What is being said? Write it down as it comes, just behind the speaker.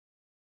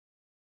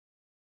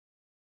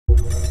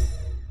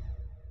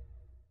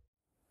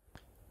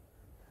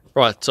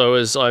Right, so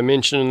as I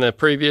mentioned in the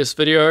previous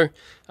video,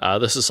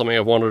 this is something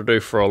I've wanted to do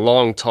for a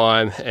long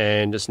time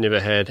and just never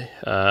had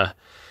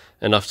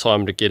enough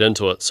time to get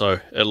into it. So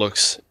it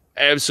looks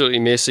absolutely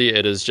messy.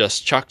 It is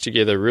just chucked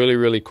together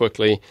really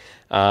quickly,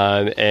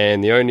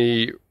 and the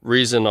only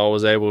reason I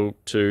was able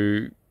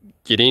to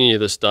get any of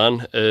this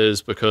done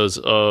is because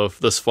of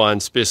this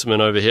fine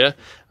specimen over here,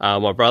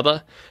 my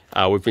brother.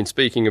 We've been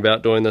speaking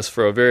about doing this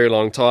for a very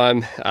long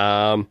time,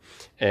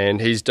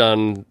 and he's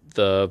done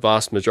the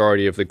vast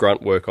majority of the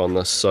grunt work on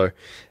this, so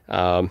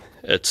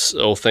it's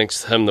all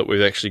thanks to him that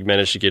we've actually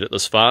managed to get it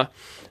this far.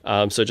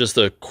 So just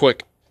a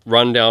quick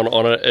rundown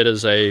on it. It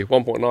is a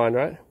 1.9,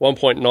 right?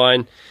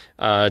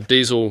 1.9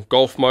 diesel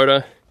Golf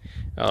motor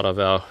out of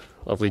our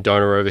lovely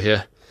donor over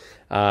here,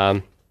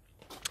 and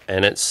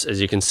it's, as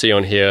you can see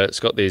on here, it's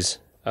got these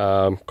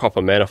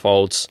copper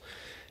manifolds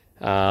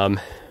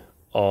on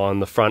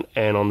the front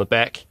and on the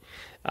back,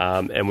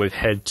 and we've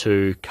had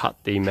to cut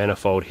the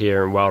manifold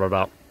here and weld it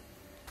up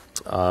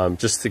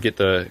just to get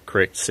the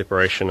correct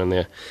separation in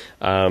there.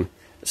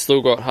 It's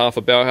still got half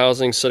a bell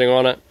housing sitting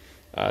on it.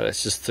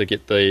 That's just to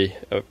get the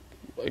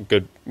a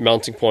good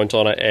mounting point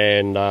on it,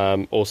 and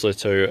also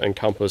to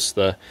encompass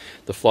the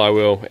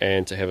flywheel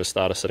and to have a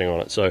starter sitting on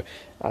it. So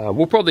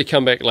we'll probably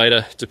come back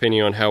later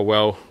depending on how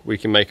well we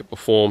can make it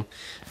perform,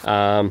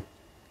 and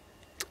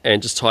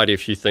just tidy a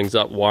few things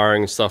up,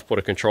 wiring and stuff, put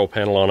a control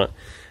panel on it,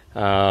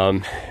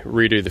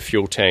 redo the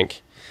fuel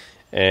tank,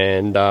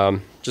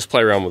 and just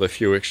play around with a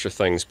few extra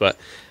things. But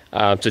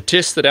to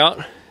test it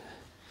out,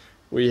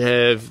 we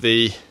have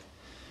the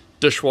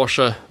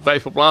dishwasher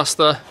vapor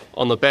blaster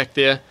on the back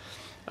there,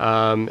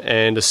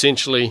 and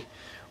essentially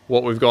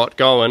what we've got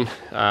going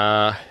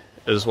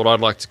is what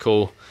I'd like to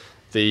call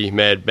the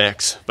Mad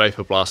Max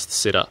vapor blast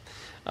setup.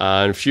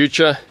 In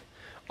future,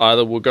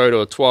 either we'll go to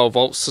a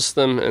 12-volt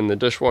system in the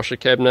dishwasher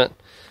cabinet,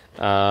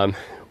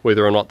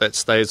 whether or not that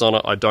stays on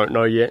it I don't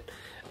know yet,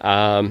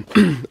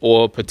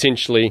 or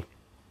potentially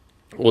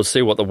we'll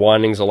see what the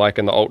windings are like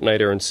in the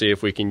alternator and see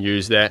if we can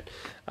use that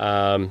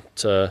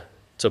to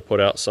put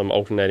out some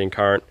alternating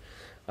current.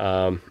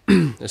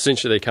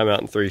 Essentially they come out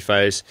in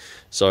 3-phase,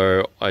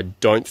 so I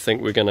don't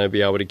think we're going to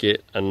be able to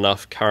get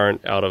enough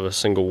current out of a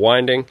single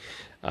winding,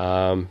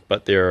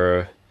 but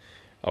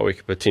we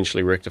could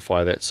potentially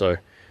rectify that, so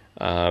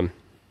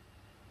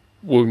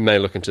we may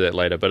look into that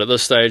later. But at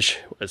this stage,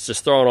 it's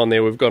just thrown on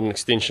there. We've got an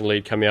extension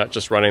lead coming out,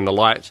 just running the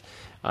light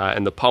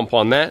and the pump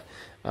on that,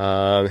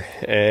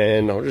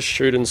 and I'll just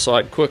shoot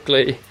inside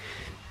quickly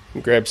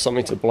and grab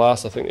something to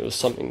blast. I think there was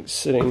something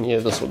sitting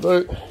here. This will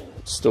do.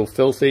 It's still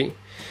filthy.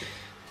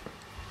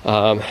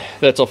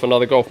 That's off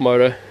another Golf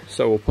motor,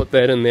 so we'll put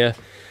that in there.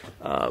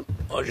 I'll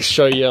just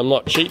show you I'm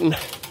not cheating.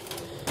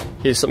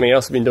 Here's something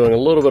else I've been doing a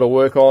little bit of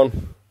work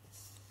on.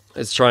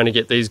 It's trying to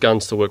get these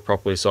guns to work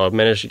properly, so I've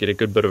managed to get a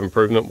good bit of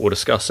improvement. We'll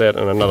discuss that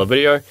in another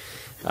video,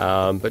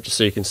 but just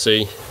so you can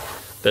see,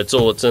 that's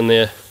all that's in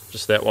there,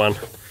 just that one,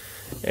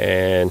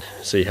 and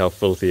see how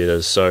filthy it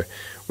is. So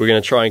we're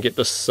going to try and get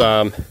this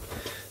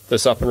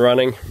this up and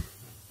running.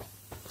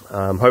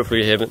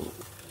 Hopefully you haven't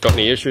got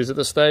any issues at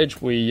this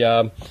stage. We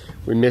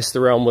messed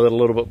around with it a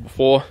little bit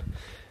before.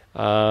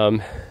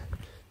 The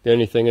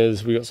only thing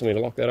is we got something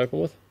to lock that open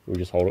with. We'll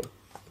just hold it.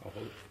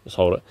 Just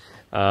hold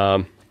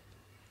it.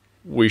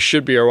 We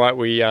should be alright.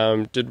 We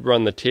did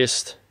run the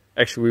test.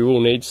 Actually, we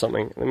will need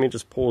something. Let me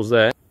just pause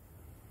that.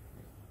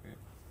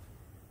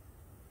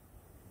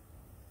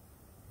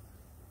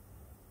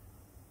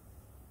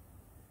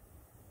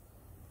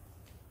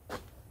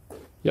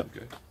 Yep.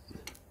 Okay.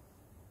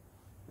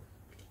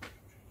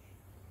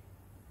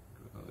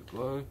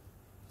 Blow.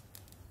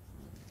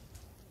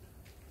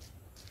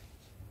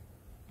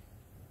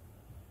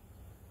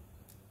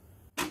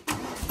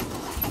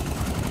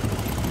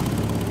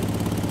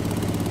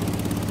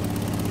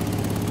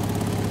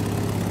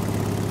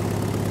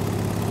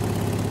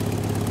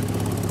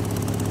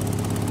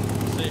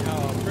 See how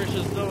our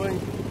pressure's doing.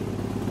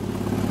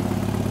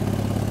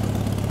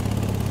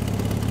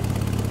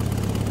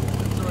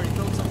 It's already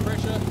built some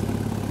pressure.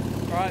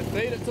 Alright,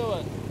 feed it to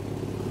it.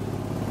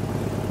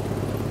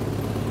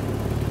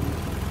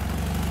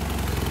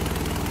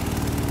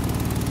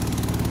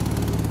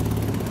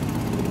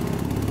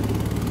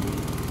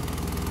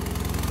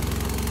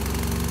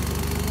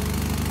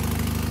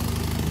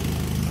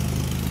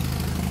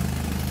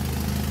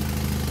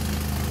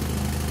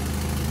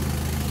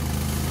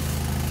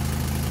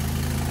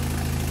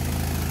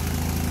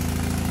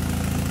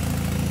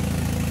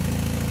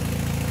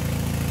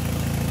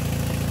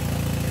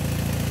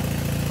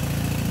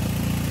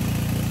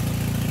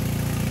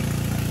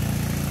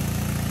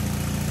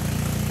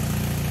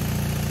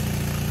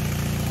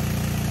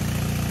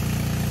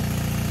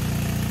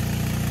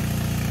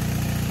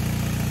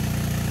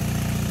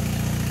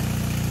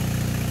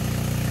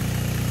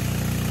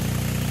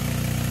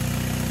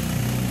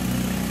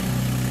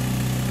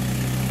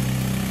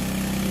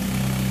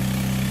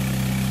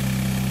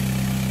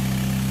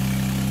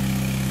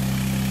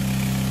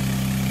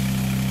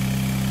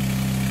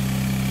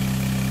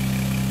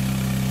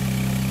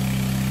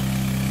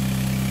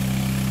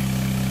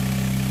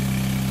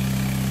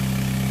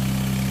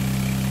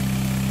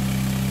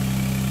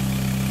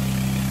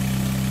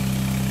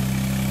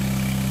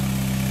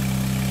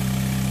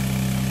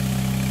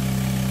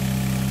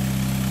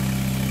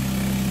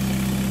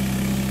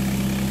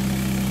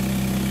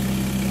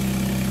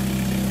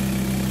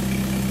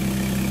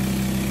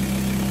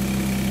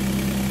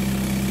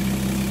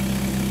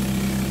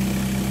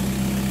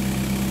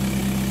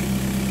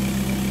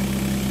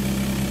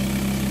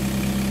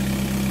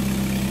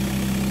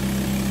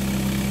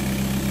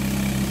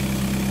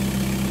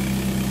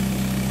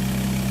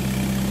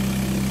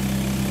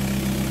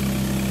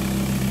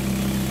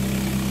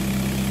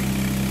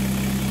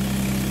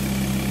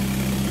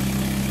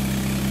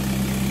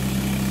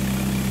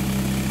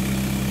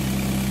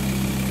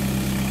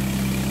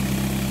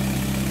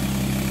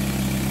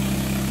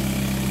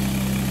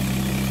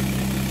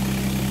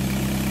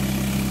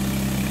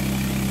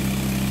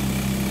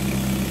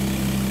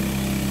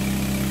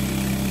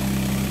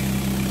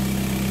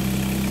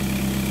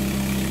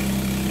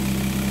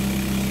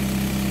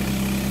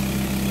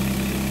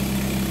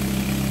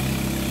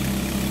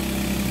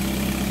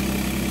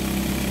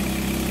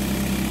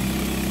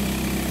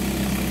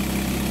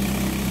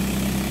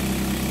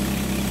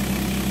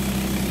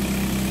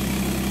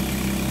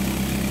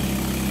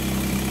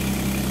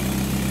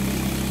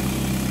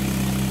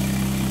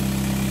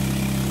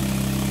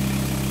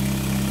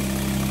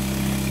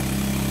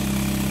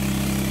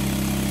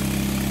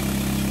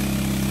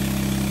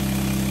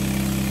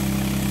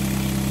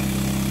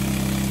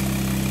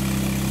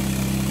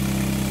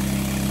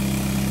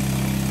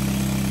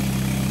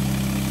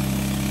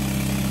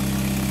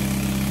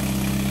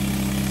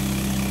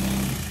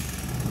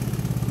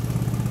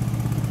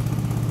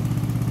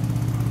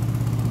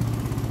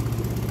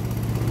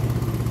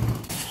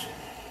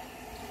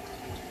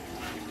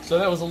 So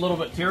that was a little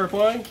bit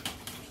terrifying.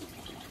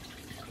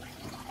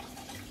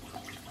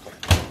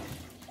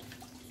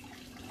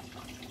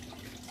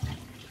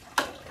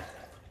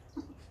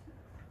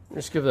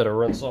 Just give that a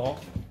rinse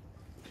off.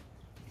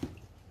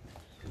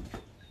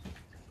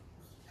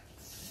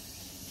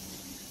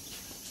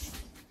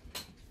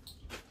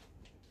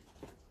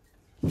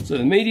 So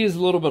the media's a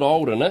little bit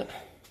old in it,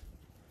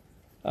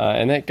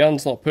 and that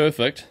gun's not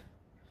perfect,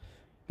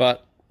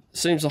 but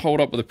seems to hold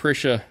up with the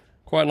pressure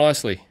quite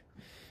nicely.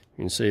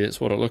 You can see that's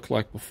what it looked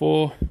like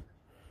before, and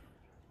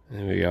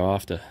there we go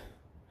after.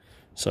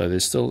 So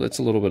there's still, that's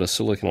a little bit of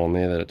silicon on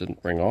there that it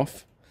didn't bring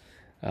off,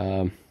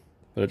 but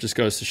it just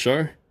goes to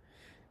show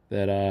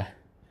that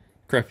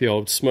crappy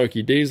old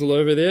smoky diesel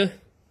over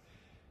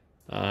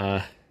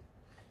there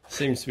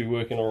seems to be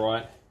working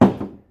alright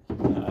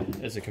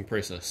as a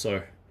compressor.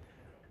 So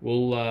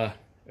we'll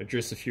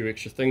address a few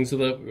extra things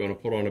with it. We're going to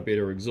put on a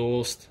better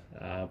exhaust,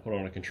 put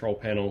on a control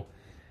panel,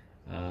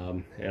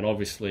 and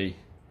obviously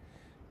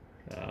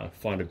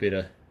find a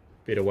better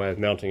way of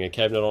mounting a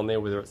cabinet on there,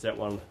 whether it's that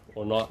one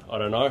or not, I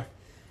don't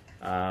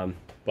know.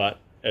 But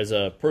as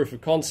a proof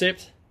of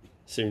concept,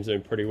 seems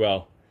doing pretty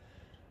well.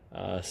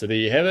 So there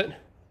you have it,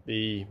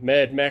 the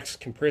Mad Max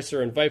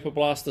compressor and vapor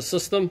blaster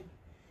system.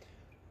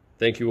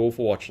 Thank you all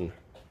for watching.